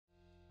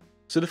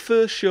So the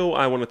first show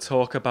I want to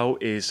talk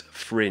about is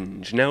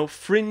Fringe. Now,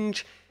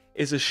 Fringe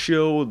is a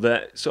show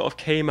that sort of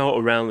came out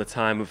around the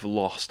time of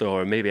Lost,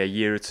 or maybe a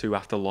year or two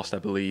after Lost, I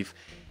believe.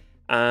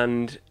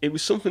 And it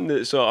was something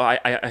that sort of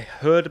I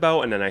heard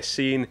about, and then I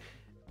seen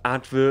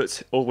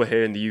adverts over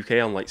here in the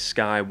UK on like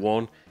Sky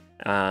One,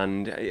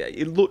 and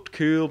it looked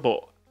cool,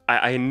 but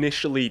I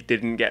initially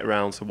didn't get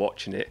around to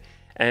watching it.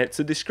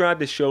 To describe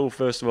this show,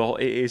 first of all,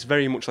 it is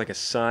very much like a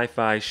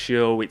sci-fi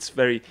show. It's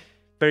very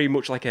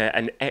much like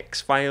an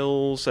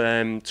X-Files,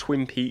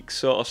 Twin Peaks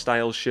sort of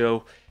style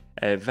show.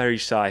 Very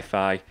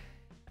sci-fi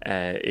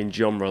in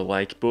genre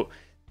like, but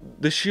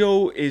the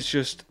show is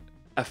just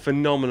a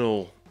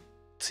phenomenal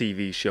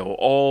TV show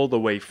all the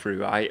way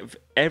through.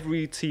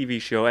 Every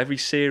TV show, every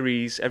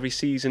series, every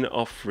season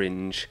of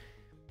Fringe,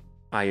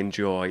 I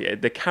enjoy.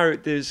 The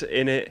characters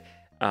in it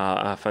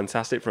are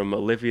fantastic, from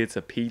Olivia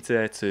to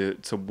Peter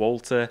to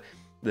Walter,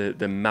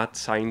 the mad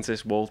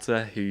scientist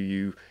Walter, who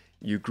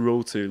you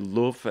grow to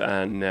love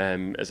and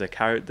as a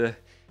character.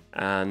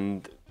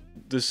 And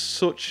there's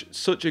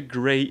such a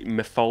great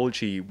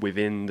mythology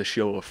within the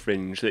show of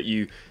Fringe that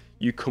you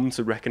come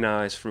to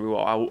recognise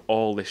throughout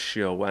all this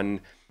show. And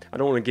I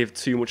don't want to give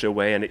too much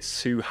away, and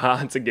it's too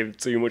hard to give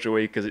too much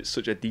away because it's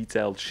such a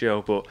detailed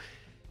show, but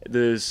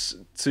there's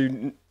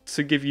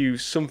to give you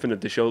something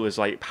of the show, there's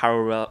like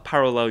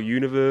parallel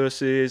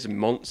universes,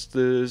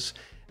 monsters,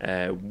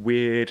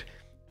 weird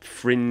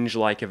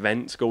Fringe-like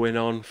events going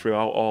on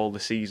throughout all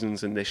the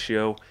seasons in this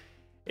show.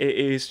 It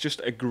is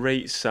just a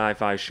great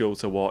sci-fi show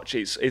to watch.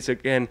 It's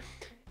again,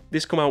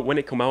 when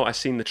it come out, I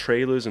seen the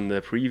trailers and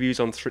the previews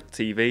on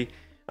TV,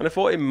 and I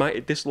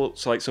thought this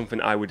looks like something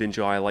I would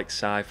enjoy. I like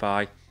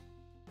sci-fi.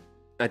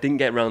 I didn't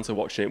get around to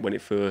watching it when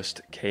it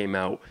first came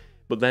out,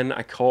 but then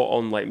I caught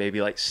on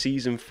maybe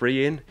season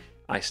 3 in.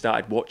 I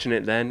started watching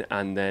it then,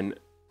 and then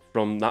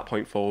from that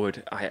point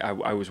forward,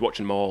 I was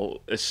watching them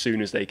all as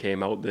soon as they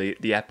came out,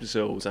 the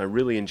episodes. I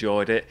really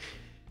enjoyed it.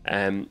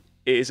 It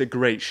is a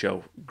great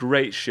show.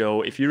 Great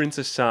show. If you're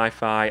into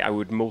sci-fi, I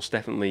would most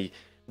definitely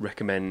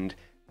recommend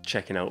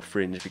checking out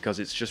Fringe, because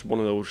it's just one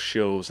of those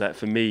shows that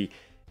for me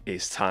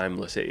is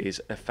timeless. It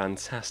is a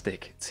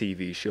fantastic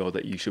TV show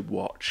that you should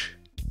watch.